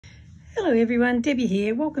Hello everyone, Debbie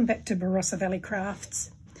here. Welcome back to Barossa Valley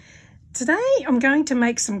Crafts. Today I'm going to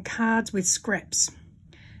make some cards with scraps.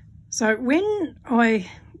 So when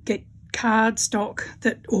I get cardstock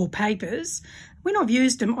or papers, when I've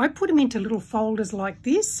used them, I put them into little folders like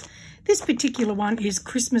this. This particular one is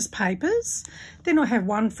Christmas papers. Then I have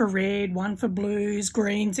one for red, one for blues,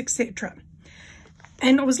 greens, etc.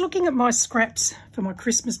 And I was looking at my scraps for my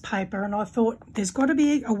Christmas paper and I thought there's got to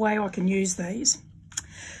be a way I can use these.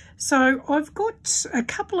 So I've got a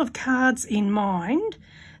couple of cards in mind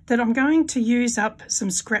that I'm going to use up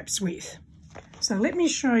some scraps with. So let me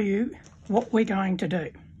show you what we're going to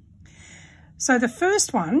do. So the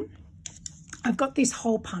first one, I've got this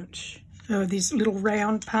hole punch, this little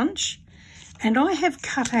round punch, and I have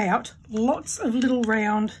cut out lots of little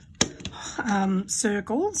round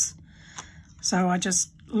circles. So I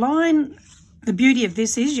just line, the beauty of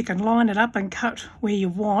this is you can line it up and cut where you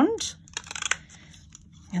want.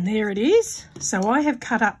 And there it is. So I have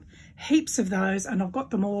cut up heaps of those and I've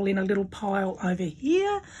got them all in a little pile over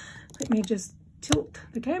here. Let me just tilt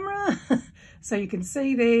the camera so you can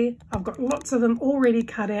see there. I've got lots of them already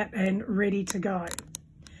cut out and ready to go.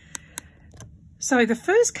 So the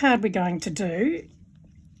first card we're going to do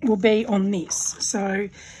will be on this. So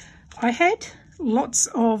I had lots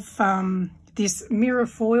of this mirror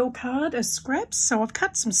foil card as scraps. So I've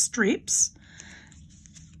cut some strips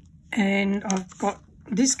and I've got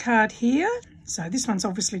this card here, so this one's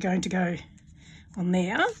obviously going to go on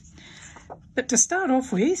there. But to start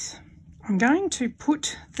off with, I'm going to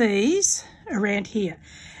put these around here.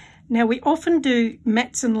 Now we often do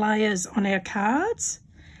mats and layers on our cards,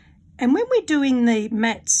 and when we're doing the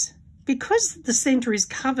mats, because the centre is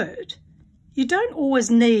covered, you don't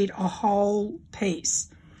always need a whole piece.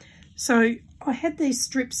 So I had these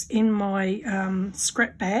strips in my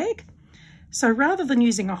scrap bag. So rather than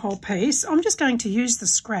using a whole piece, I'm just going to use the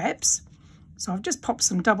scraps. So I've just popped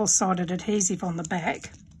some double-sided adhesive on the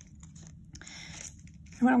back.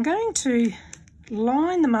 And I'm going to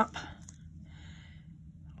line them up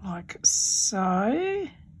like so,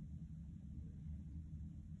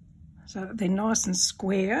 so that they're nice and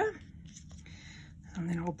square. And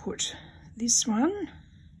then I'll put this one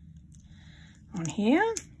on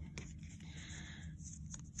here.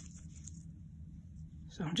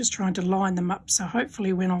 So I'm just trying to line them up, so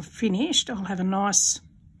hopefully when I've finished I'll have a nice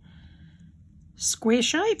square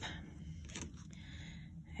shape.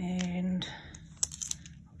 And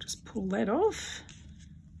I'll just pull that off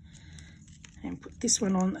and put this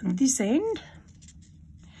one on this end.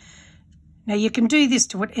 Now you can do this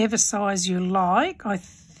to whatever size you like. I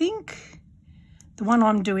think the one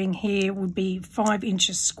I'm doing here would be 5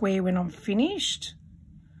 inches square when I'm finished.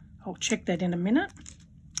 I'll check that in a minute.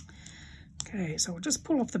 Okay, so I'll just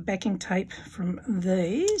pull off the backing tape from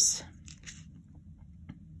these.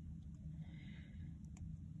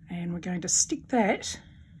 And we're going to stick that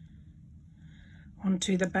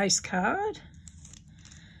onto the base card.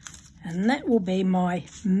 And that will be my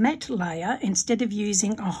matte layer instead of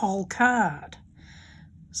using a whole card.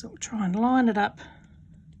 So we'll try and line it up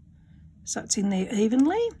so it's in there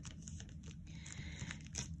evenly.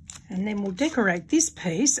 And then we'll decorate this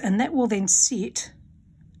piece and that will then sit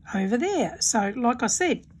over there. So like I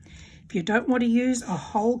said, if you don't want to use a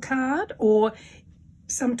whole card, or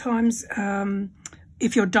sometimes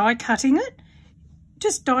if you're die cutting it,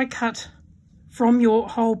 just die cut from your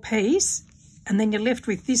whole piece and then you're left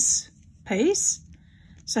with this piece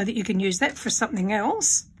so that you can use that for something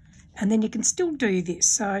else, and then you can still do this.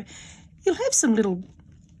 So you'll have some little,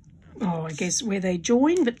 I guess where they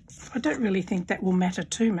join, but I don't really think that will matter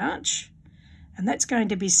too much, and that's going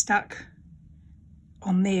to be stuck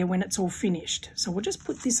on there when it's all finished. So we'll just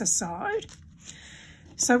put this aside.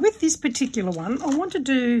 So with this particular one, I want to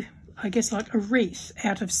do, I guess, like a wreath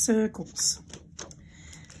out of circles.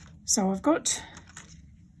 So I've got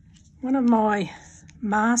one of my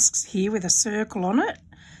masks here with a circle on it,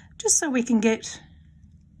 just so we can get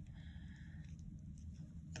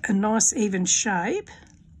a nice even shape.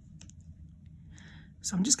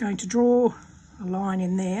 So I'm just going to draw a line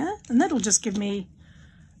in there, and that'll just give me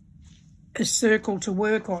a circle to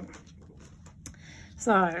work on.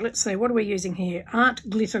 So let's see, what are we using here? Art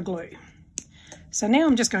glitter glue. So now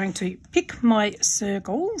I'm just going to pick my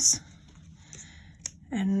circles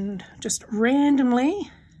and just randomly,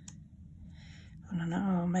 I don't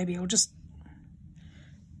know, maybe I'll just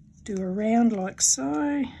do a round like so,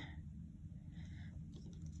 and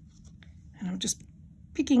I'm just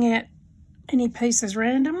picking out any pieces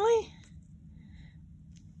randomly.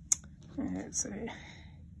 Let's see.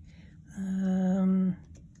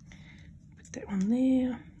 Put that one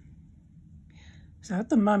there. So at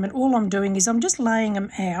the moment, all I'm doing is I'm just laying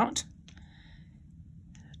them out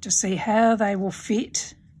to see how they will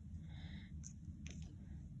fit.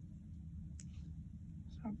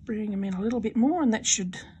 So I'll bring them in a little bit more, and that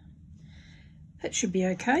should be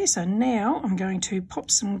okay. So now I'm going to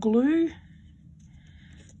pop some glue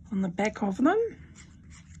on the back of them,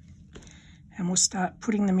 and we'll start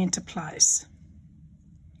putting them into place.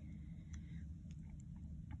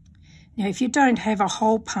 Now, if you don't have a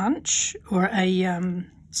hole punch or a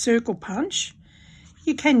circle punch,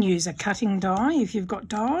 you can use a cutting die if you've got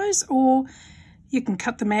dies, or you can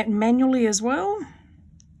cut them out manually as well.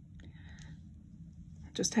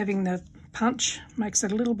 Just having the punch makes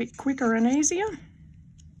it a little bit quicker and easier.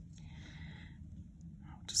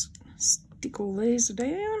 I'll just stick all these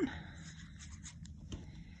down.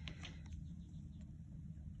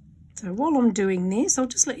 So while I'm doing this, I'll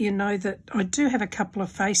just let you know that I do have a couple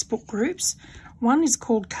of Facebook groups. One is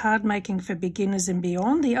called Cardmaking for Beginners and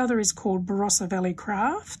Beyond. The other is called Barossa Valley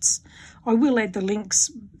Crafts. I will add the links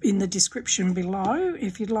in the description below.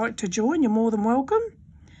 If you'd like to join, you're more than welcome.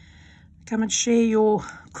 Come and share your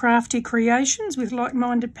crafty creations with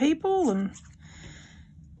like-minded people and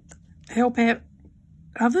help out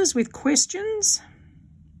others with questions.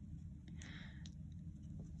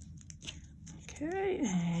 Okay,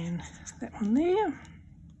 and that one there.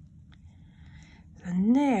 So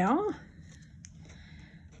now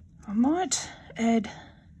I might add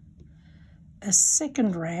a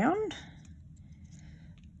second round.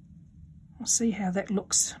 I'll see how that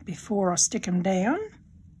looks before I stick them down.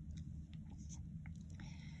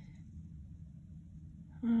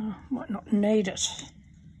 Might not need it.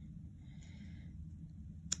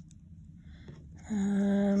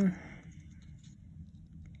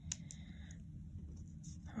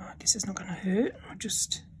 I guess it's not going to hurt. I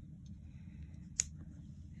just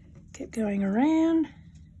keep going around.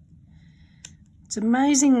 It's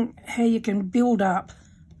amazing how you can build up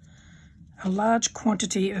a large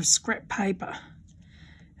quantity of scrap paper.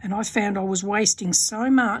 And I found I was wasting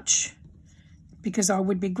so much because I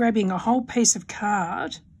would be grabbing a whole piece of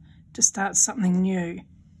card to start something new.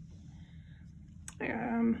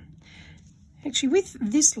 Actually, with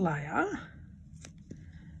this layer,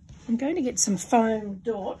 I'm going to get some foam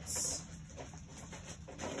dots,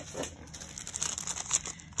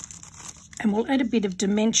 and we'll add a bit of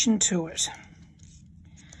dimension to it.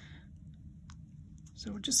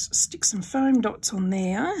 So we'll just stick some foam dots on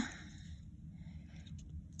there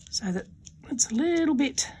so that it's a little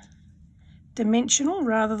bit dimensional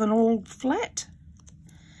rather than all flat.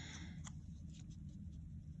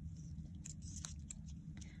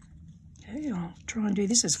 Okay, I'll try and do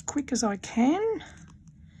this as quick as I can.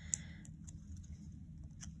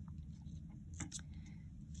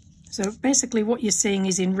 So basically what you're seeing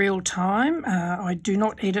is in real time. I do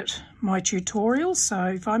not edit my tutorials, so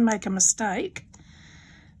if I make a mistake,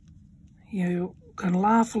 you can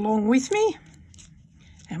laugh along with me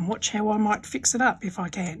and watch how I might fix it up if I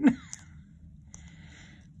can.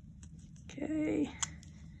 Okay.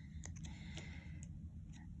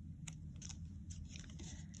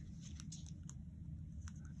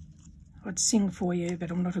 I'd sing for you, but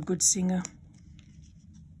I'm not a good singer.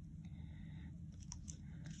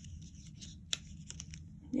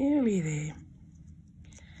 Nearly there.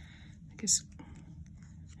 I guess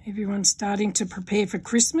everyone's starting to prepare for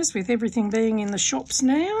Christmas with everything being in the shops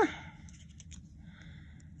now.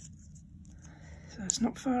 So it's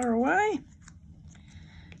not far away.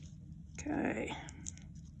 Okay.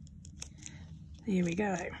 There we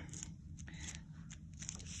go.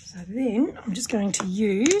 So then I'm just going to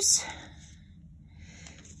use,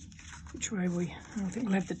 which way I think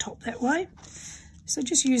we'll have the top that way. So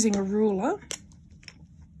just using a ruler,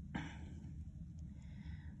 I'm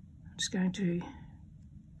just going to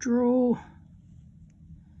draw a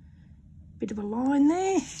bit of a line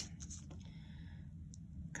there,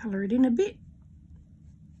 colour it in a bit.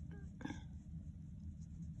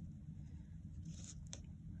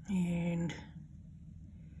 And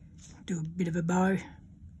do a bit of a bow.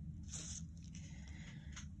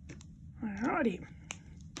 Alrighty.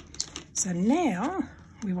 So now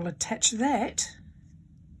we will attach that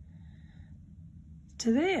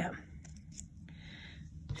to there.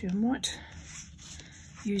 So I might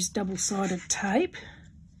use double-sided tape.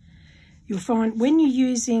 You'll find when you're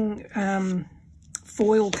using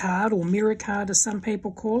foil card or mirror card, as some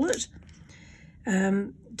people call it,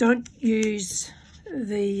 don't use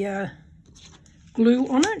the glue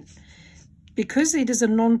on it, because it is a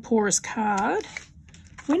non-porous card.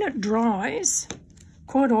 When it dries,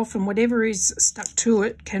 quite often whatever is stuck to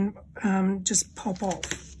it can just pop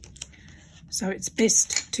off. So it's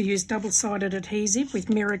best to use double-sided adhesive with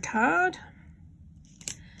mirror card.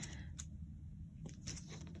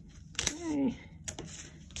 Okay.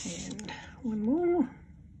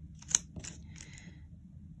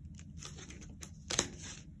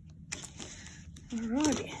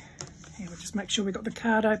 Just make sure we got the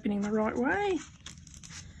card opening the right way.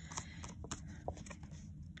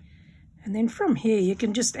 And then from here you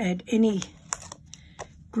can just add any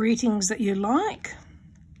greetings that you like.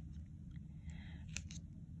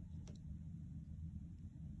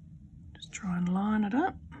 Just try and line it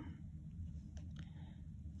up.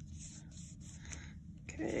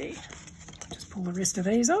 Okay, just pull the rest of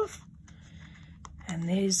these off. And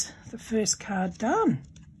there's the first card done.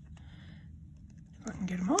 If I can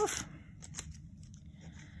get them off.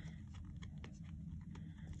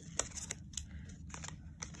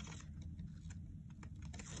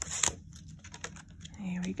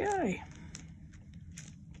 There we go.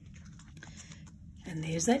 And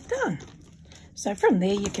there's that done. So from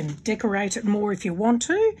there you can decorate it more if you want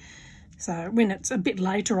to. So when it's a bit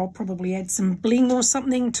later, I'll probably add some bling or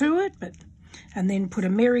something to it, and then put a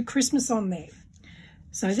Merry Christmas on there.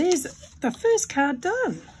 So there's the first card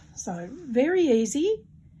done. So very easy.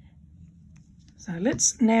 So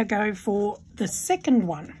let's now go for the second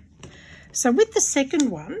one. So with the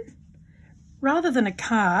second one, rather than a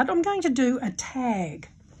card, I'm going to do a tag.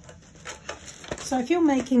 So if you're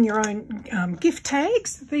making your own gift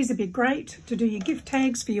tags, these would be great to do your gift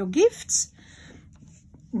tags for your gifts.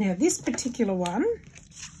 Now this particular one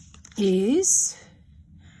is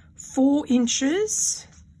 4 inches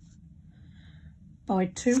by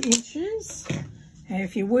 2 inches. Now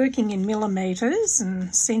if you're working in millimetres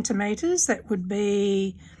and centimetres, that would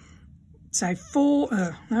be, say, we'll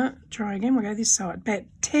go this side, about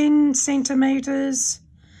 10 centimetres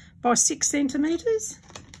by 6 centimetres.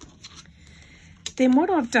 Then what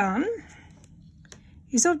I've done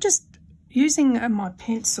is I've just, using my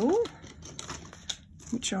pencil,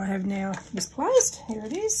 which I have now misplaced, here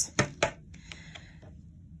it is.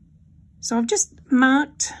 So I've just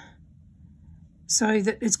marked so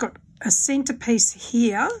that it's got a centerpiece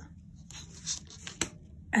here,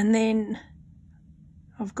 and then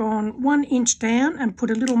I've gone 1 inch down and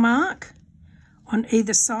put a little mark on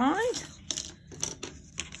either side,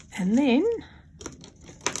 and then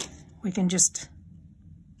we can just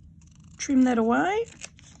trim that away.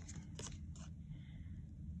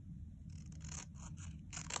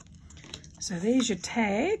 So there's your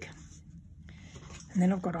tag, and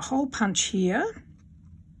then I've got a hole punch here,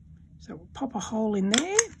 so we'll pop a hole in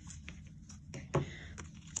there,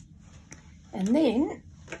 and then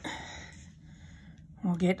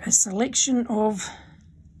we'll get a selection of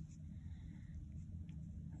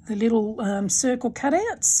the little circle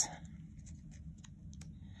cutouts.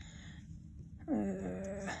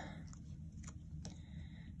 There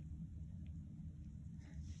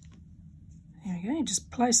we go,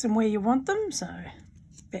 just place them where you want them, so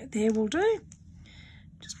about there will do.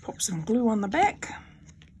 Just pop some glue on the back.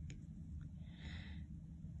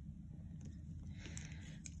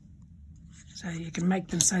 So you can make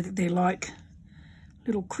them so that they're like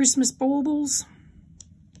little Christmas baubles.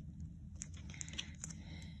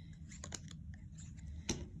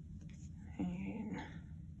 And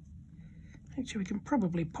actually we can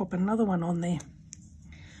probably pop another one on there.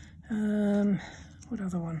 What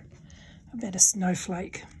other one? How about a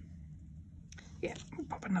snowflake? Yeah, we'll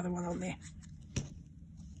pop another one on there.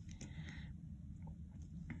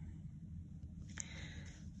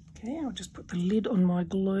 Okay, I'll just put the lid on my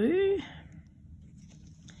glue.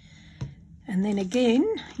 And then again,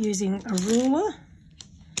 using a ruler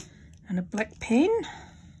and a black pen,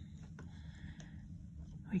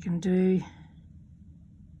 we can do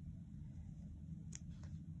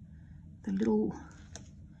the little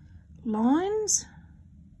lines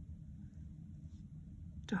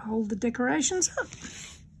to hold the decorations up.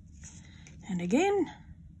 And again,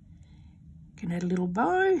 you can add a little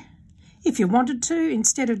bow. If you wanted to,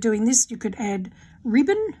 instead of doing this, you could add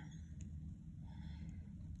ribbon.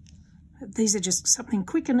 These are just something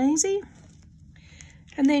quick and easy.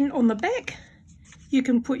 And then on the back, you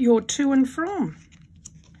can put your to and from.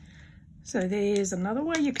 So there's another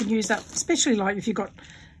way you can use up, especially like if you've got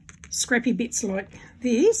scrappy bits like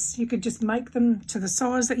this, you could just make them to the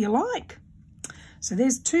size that you like. So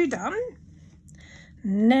there's 2 done.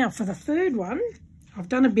 Now for the third one, I've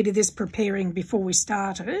done a bit of this preparing before we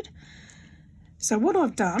started. So what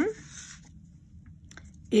I've done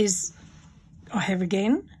is I have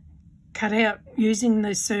again cut out using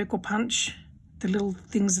the circle punch, the little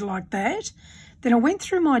things like that. Then I went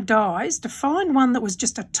through my dies to find one that was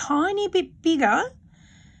just a tiny bit bigger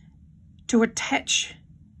to attach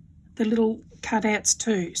the little cutouts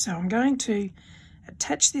to. So I'm going to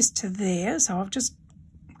attach this to there. So I've just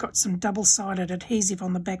got some double-sided adhesive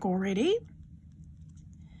on the back already.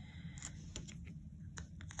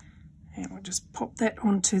 And we'll just pop that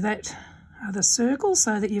onto that other circle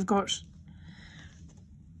so that you've got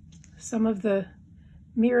some of the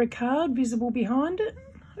mirror card visible behind it.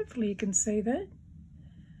 Hopefully you can see that.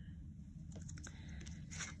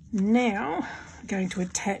 Now I'm going to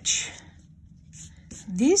attach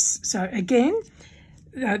this. So again,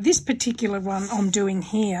 this particular one I'm doing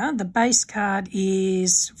here, the base card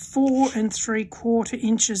is 4 3/4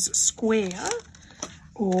 inches square,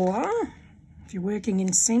 or if you're working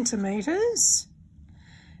in centimetres,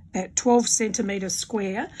 about 12 centimetres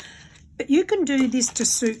square. But you can do this to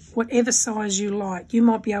suit whatever size you like. You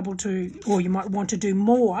might be able to, or you might want to do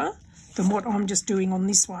more than what I'm just doing on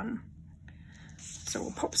this one. So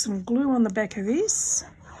we'll pop some glue on the back of this.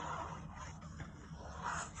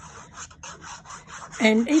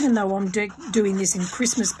 And even though I'm doing this in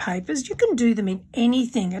Christmas papers, you can do them in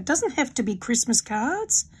anything. It doesn't have to be Christmas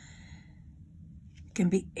cards. It can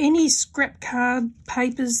be any scrap card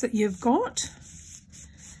papers that you've got.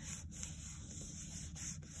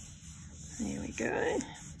 There we go.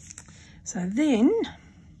 So then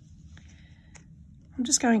I'm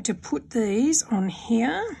just going to put these on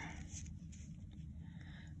here.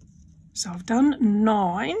 So I've done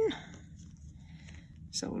 9.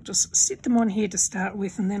 So I'll just sit them on here to start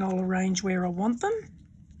with, and then I'll arrange where I want them.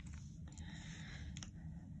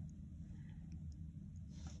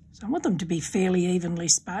 So I want them to be fairly evenly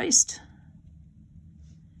spaced.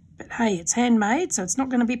 But hey, it's handmade, so it's not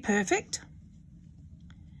going to be perfect.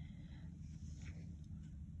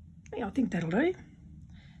 Yeah, I think that'll do.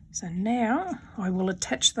 So now I will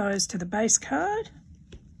attach those to the base card.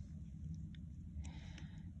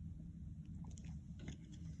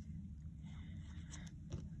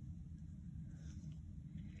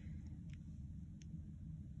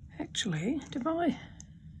 Actually, did I?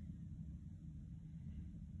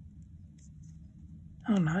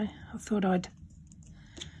 Oh no, I thought I'd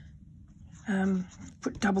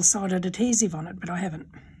put double-sided adhesive on it, but I haven't.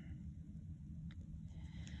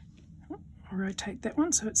 I'll rotate that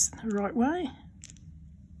one so it's the right way.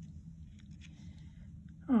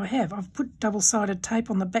 Oh, I have. I've put double-sided tape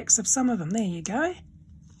on the backs of some of them. There you go.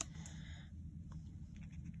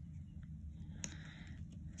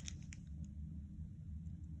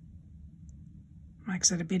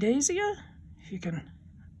 Makes it a bit easier if you can.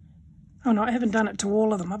 Oh no, I haven't done it to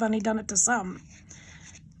all of them. I've only done it to some.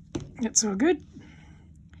 That's all good.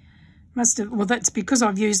 Must have, well, that's because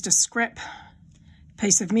I've used a scrap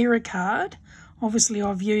piece of mirror card. Obviously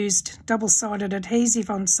I've used double-sided adhesive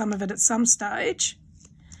on some of it at some stage.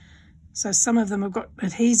 So some of them have got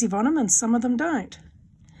adhesive on them and some of them don't.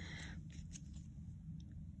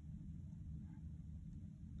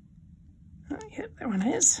 Oh, yeah, that one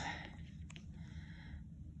has.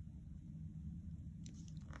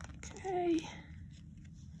 Okay.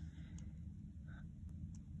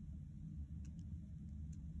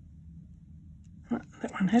 Oh,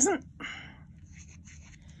 that one hasn't.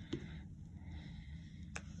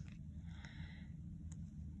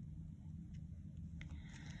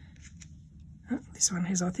 Oh, this one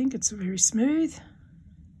has, I think it's very smooth.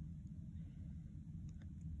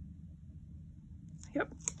 Yep.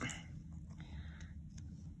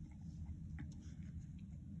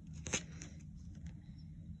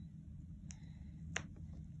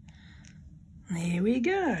 There we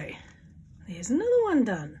go. There's another one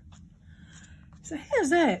done. So how's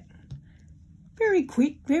that? Very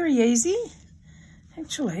quick, very easy.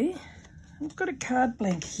 Actually, I've got a card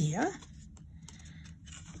blank here.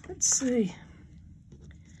 Let's see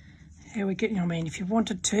how we're getting. I mean, if you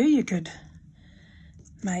wanted to, you could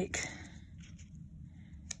make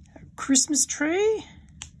a Christmas tree.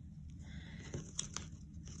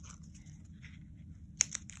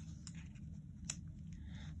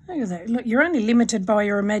 Look at that. Look, you're only limited by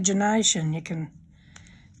your imagination. You can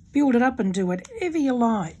build it up and do whatever you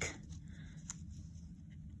like.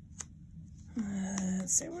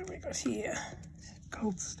 Let's see what we got here.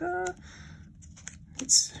 Gold star.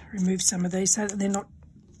 Let's remove some of these so that they're not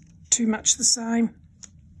too much the same.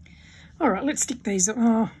 All right, let's stick these.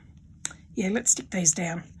 Oh, yeah, let's stick these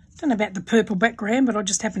down. Don't know about the purple background, but I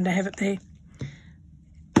just happen to have it there.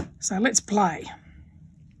 So let's play.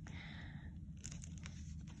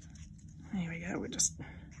 There we go. We'll just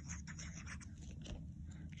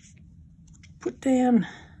put down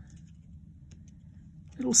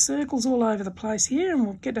little circles all over the place here, and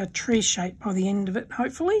we'll get a tree shape by the end of it,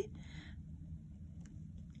 hopefully.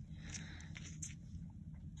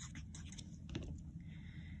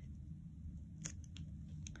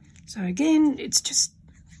 So again, it's just,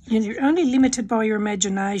 you're only limited by your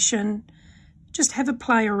imagination. Just have a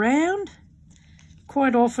play around.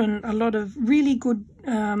 Quite often, a lot of really good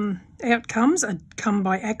outcomes come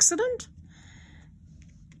by accident.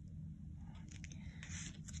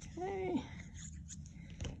 Okay.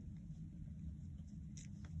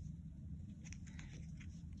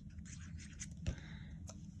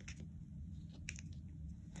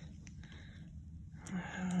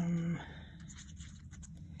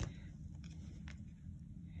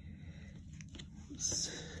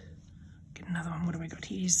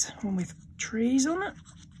 here's one with trees on it.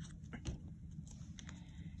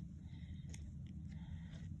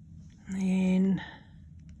 And then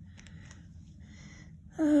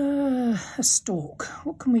a stalk.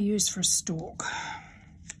 What can we use for a stalk?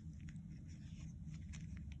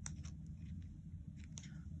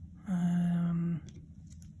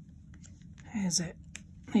 How's that?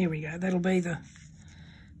 Here we go. That'll be the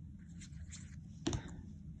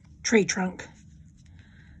tree trunk.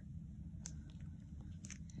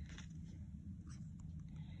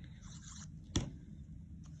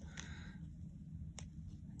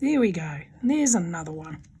 There we go. And there's another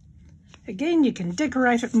one. Again, you can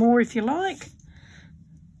decorate it more if you like.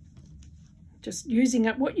 Just using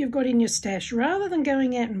up what you've got in your stash rather than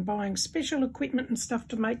going out and buying special equipment and stuff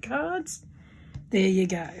to make cards. There you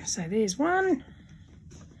go. So there's 1,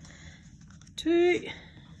 2,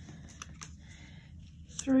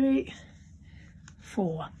 3,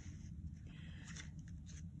 4.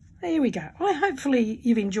 There we go. Hopefully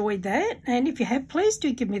you've enjoyed that, and if you have, please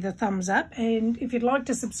do give me the thumbs up, and if you'd like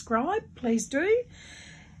to subscribe, please do.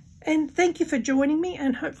 And thank you for joining me,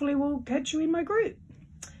 and hopefully we'll catch you in my group.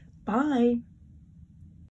 Bye.